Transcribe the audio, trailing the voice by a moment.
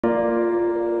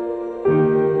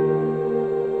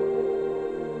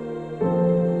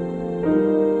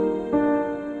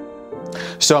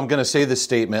So I'm going to say this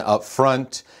statement up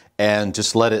front and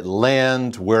just let it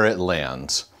land where it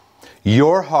lands.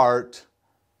 Your heart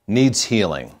needs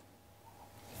healing.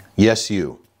 Yes,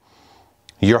 you.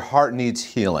 Your heart needs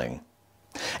healing.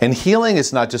 And healing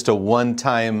is not just a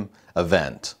one-time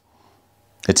event.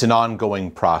 It's an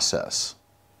ongoing process.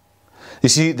 You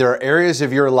see, there are areas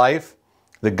of your life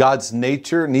that God's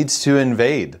nature needs to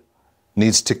invade,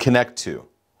 needs to connect to.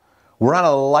 We're on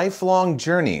a lifelong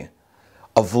journey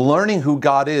of learning who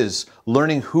God is,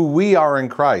 learning who we are in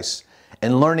Christ,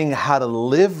 and learning how to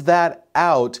live that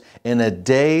out in a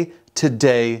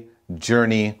day-to-day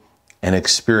journey and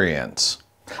experience.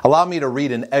 Allow me to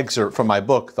read an excerpt from my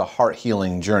book, The Heart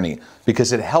Healing Journey,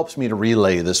 because it helps me to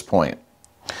relay this point.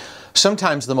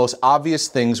 Sometimes the most obvious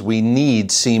things we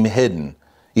need seem hidden,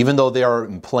 even though they are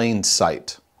in plain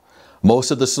sight.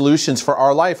 Most of the solutions for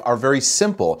our life are very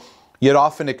simple, yet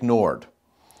often ignored.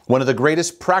 One of the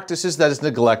greatest practices that is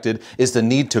neglected is the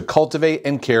need to cultivate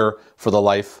and care for the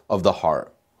life of the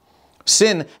heart.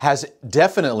 Sin has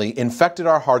definitely infected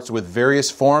our hearts with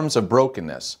various forms of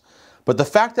brokenness, but the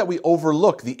fact that we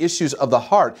overlook the issues of the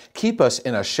heart keep us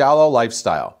in a shallow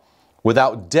lifestyle,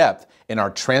 without depth in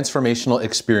our transformational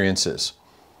experiences.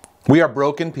 We are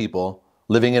broken people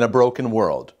living in a broken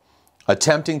world,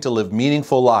 attempting to live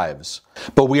meaningful lives,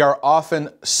 but we are often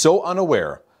so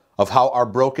unaware of how our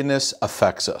brokenness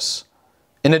affects us.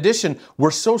 In addition,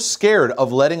 we're so scared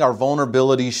of letting our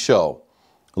vulnerabilities show.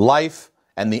 Life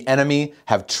and the enemy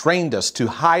have trained us to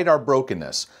hide our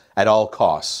brokenness at all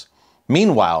costs.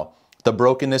 Meanwhile, the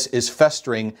brokenness is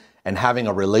festering and having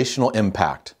a relational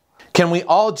impact. Can we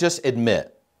all just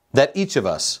admit that each of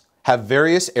us have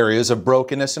various areas of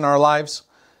brokenness in our lives?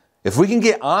 If we can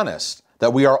get honest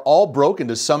that we are all broken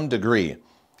to some degree,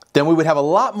 then we would have a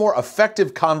lot more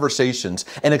effective conversations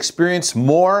and experience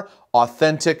more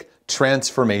authentic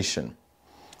transformation.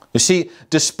 You see,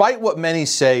 despite what many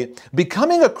say,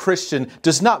 becoming a Christian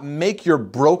does not make your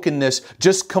brokenness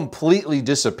just completely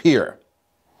disappear.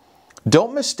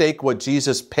 Don't mistake what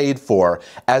Jesus paid for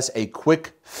as a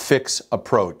quick fix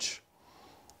approach.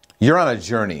 You're on a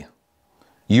journey.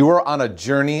 You are on a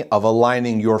journey of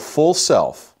aligning your full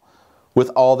self with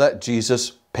all that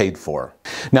Jesus paid for.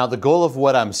 Now, the goal of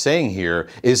what I'm saying here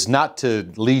is not to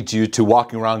lead you to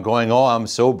walking around going, oh, I'm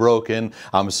so broken,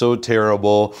 I'm so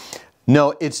terrible.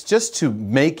 No, it's just to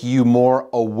make you more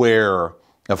aware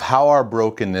of how our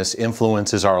brokenness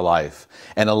influences our life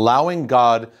and allowing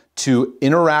God to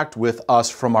interact with us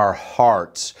from our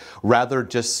hearts rather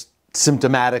just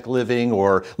symptomatic living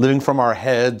or living from our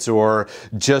heads or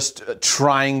just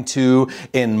trying to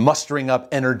and mustering up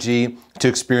energy to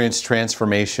experience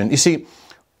transformation. You see,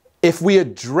 if we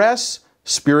address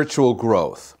spiritual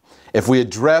growth, if we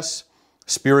address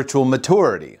spiritual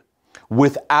maturity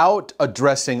without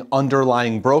addressing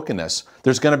underlying brokenness,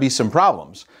 there's going to be some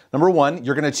problems. Number one,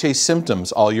 you're going to chase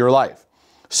symptoms all your life.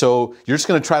 So you're just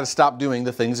going to try to stop doing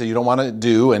the things that you don't want to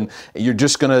do, and you're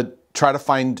just going to try to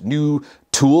find new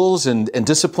tools and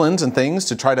disciplines and things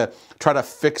to try to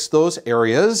fix those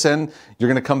areas, and you're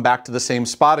going to come back to the same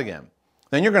spot again.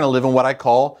 Then you're going to live in what I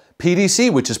call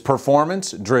PDC, which is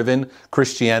performance-driven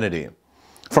Christianity.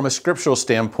 From a scriptural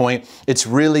standpoint, it's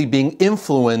really being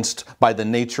influenced by the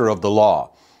nature of the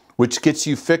law, which gets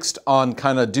you fixed on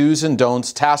kind of do's and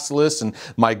don'ts, task lists, and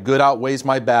my good outweighs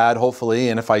my bad, hopefully,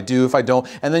 and if I do, if I don't,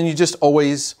 and then you just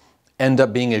always end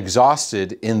up being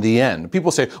exhausted in the end.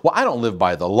 People say, well, I don't live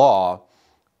by the law,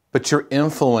 but you're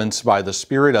influenced by the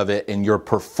spirit of it in your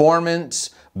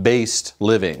performance-based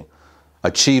living,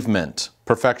 achievement,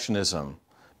 perfectionism,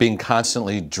 being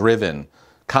constantly driven,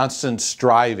 constant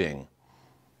striving,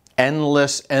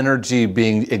 endless energy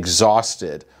being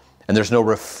exhausted, and there's no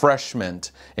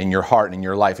refreshment in your heart and in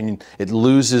your life, and it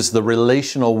loses the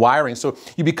relational wiring. So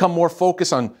you become more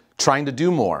focused on trying to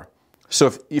do more.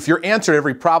 So if your answer to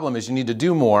every problem is you need to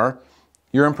do more,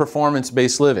 you're in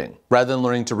performance-based living rather than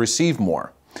learning to receive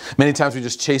more. Many times we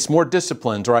just chase more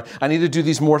disciplines, or I need to do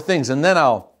these more things, and then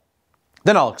I'll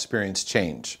experience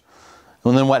change.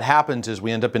 And then what happens is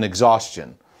we end up in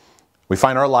exhaustion. We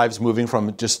find our lives moving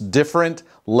from just different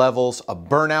levels of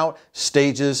burnout,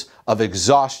 stages of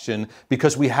exhaustion,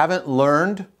 because we haven't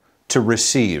learned to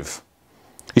receive.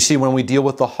 You see, when we deal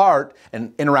with the heart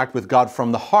and interact with God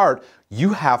from the heart,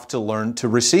 you have to learn to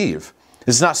receive.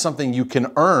 It's not something you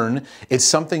can earn. It's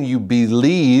something you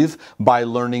believe by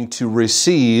learning to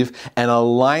receive and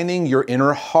aligning your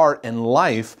inner heart and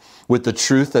life with the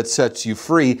truth that sets you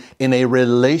free in a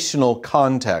relational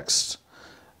context.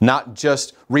 Not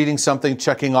just reading something,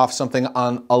 checking off something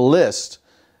on a list.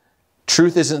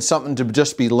 Truth isn't something to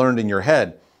just be learned in your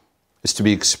head. It's to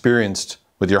be experienced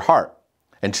with your heart.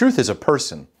 And truth is a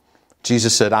person.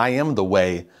 Jesus said, I am the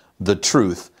way, the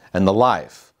truth, and the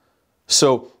life.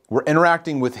 So we're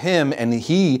interacting with him, and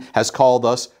he has called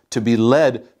us to be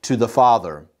led to the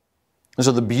Father. And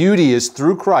so the beauty is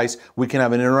through Christ, we can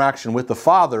have an interaction with the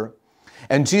Father.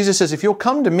 And Jesus says, if you'll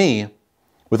come to me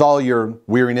with all your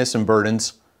weariness and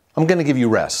burdens, I'm going to give you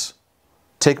rest.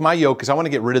 Take my yoke, because I want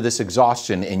to get rid of this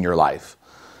exhaustion in your life.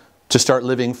 To start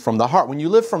living from the heart. When you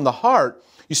live from the heart,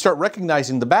 you start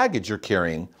recognizing the baggage you're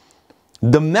carrying.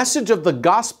 The message of the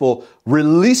gospel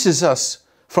releases us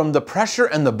from the pressure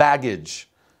and the baggage.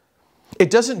 It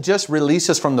doesn't just release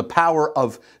us from the power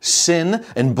of sin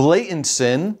and blatant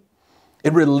sin.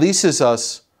 It releases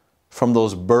us from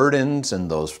those burdens and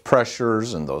those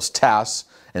pressures and those tasks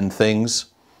and things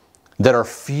that are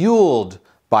fueled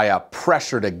by a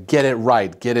pressure to get it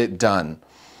right, get it done.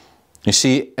 You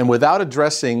see, and without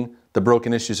addressing the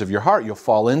broken issues of your heart, you'll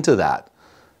fall into that.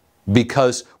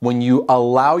 Because when you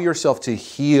allow yourself to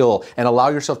heal and allow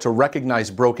yourself to recognize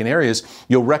broken areas,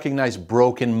 you'll recognize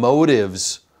broken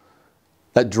motives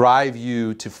that drive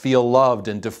you to feel loved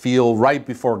and to feel right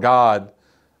before God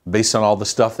based on all the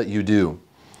stuff that you do.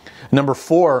 Number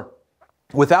 4,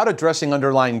 without addressing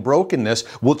underlying brokenness,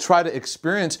 we'll try to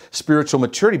experience spiritual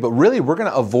maturity, but really we're going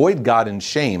to avoid God in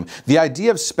shame. The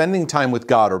idea of spending time with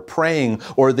God or praying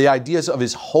or the ideas of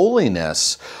His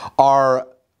holiness are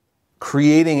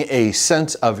creating a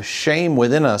sense of shame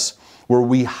within us where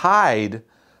we hide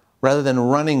rather than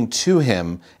running to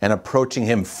Him and approaching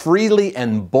Him freely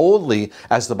and boldly,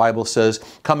 as the Bible says,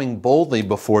 coming boldly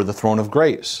before the throne of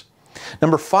grace.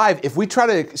 Number 5, if we try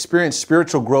to experience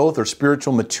spiritual growth or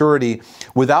spiritual maturity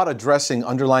without addressing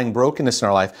underlying brokenness in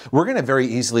our life, we're going to very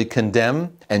easily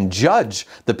condemn and judge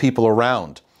the people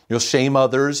around. You'll shame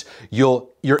others. Your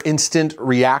instant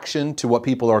reaction to what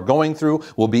people are going through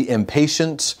will be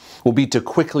impatience, will be to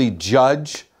quickly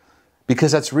judge,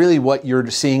 because that's really what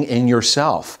you're seeing in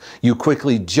yourself. You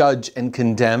quickly judge and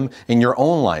condemn in your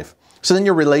own life. So then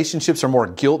your relationships are more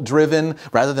guilt-driven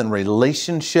rather than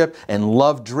relationship and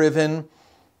love-driven.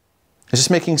 Is this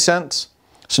making sense?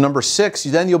 So number 6,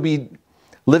 then you'll be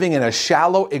living in a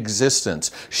shallow existence,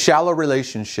 shallow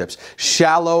relationships,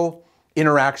 shallow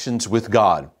interactions with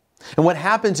God. And what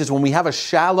happens is when we have a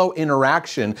shallow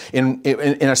interaction,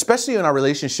 especially in our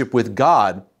relationship with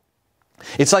God,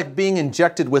 it's like being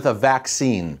injected with a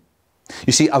vaccine.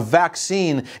 You see, a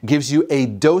vaccine gives you a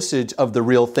dosage of the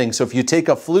real thing. So if you take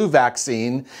a flu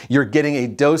vaccine, you're getting a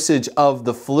dosage of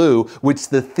the flu, which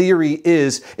the theory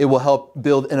is it will help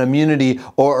build an immunity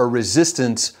or a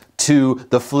resistance to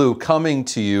the flu coming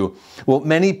to you. Well,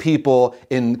 many people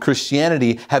in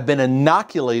Christianity have been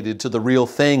inoculated to the real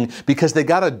thing because they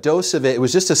got a dose of it. It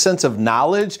was just a sense of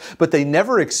knowledge, but they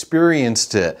never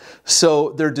experienced it. So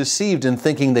they're deceived in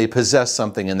thinking they possess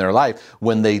something in their life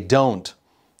when they don't.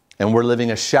 And we're living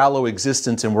a shallow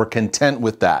existence and we're content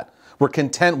with that. We're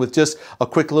content with just a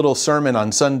quick little sermon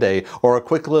on Sunday or a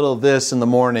quick little this in the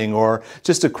morning or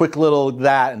just a quick little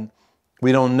that. And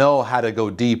we don't know how to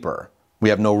go deeper. We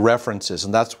have no references.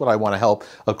 And that's what I want to help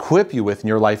equip you with in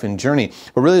your life and journey.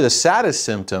 But really the saddest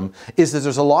symptom is that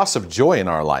there's a loss of joy in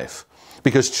our life.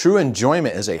 Because true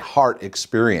enjoyment is a heart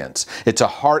experience. It's a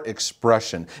heart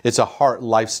expression. It's a heart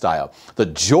lifestyle. The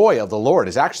joy of the Lord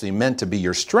is actually meant to be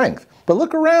your strength. But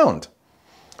look around.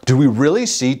 Do we really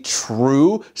see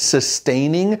true,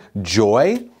 sustaining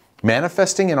joy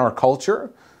manifesting in our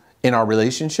culture, in our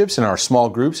relationships, in our small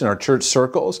groups, in our church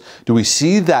circles? Do we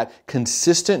see that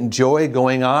consistent joy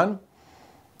going on?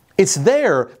 It's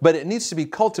there, but it needs to be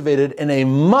cultivated in a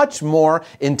much more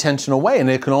intentional way. And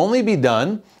it can only be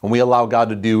done when we allow God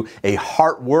to do a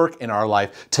heart work in our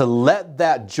life to let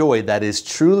that joy that is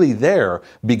truly there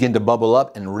begin to bubble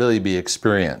up and really be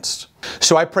experienced.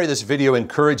 So I pray this video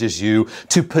encourages you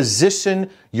to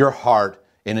position your heart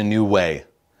in a new way,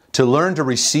 to learn to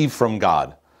receive from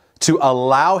God, to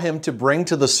allow Him to bring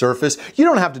to the surface. You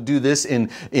don't have to do this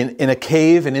in a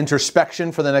cave in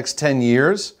introspection for the next 10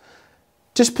 years.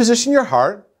 Just position your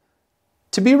heart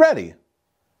to be ready,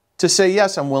 to say,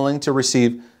 yes, I'm willing to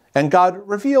receive. And God,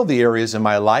 reveal the areas in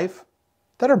my life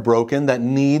that are broken, that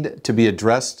need to be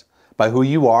addressed by who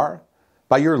you are,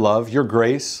 by your love, your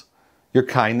grace, your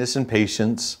kindness and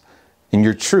patience, and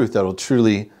your truth that will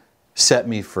truly set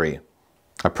me free.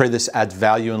 I pray this adds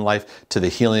value in life to the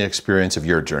healing experience of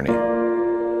your journey.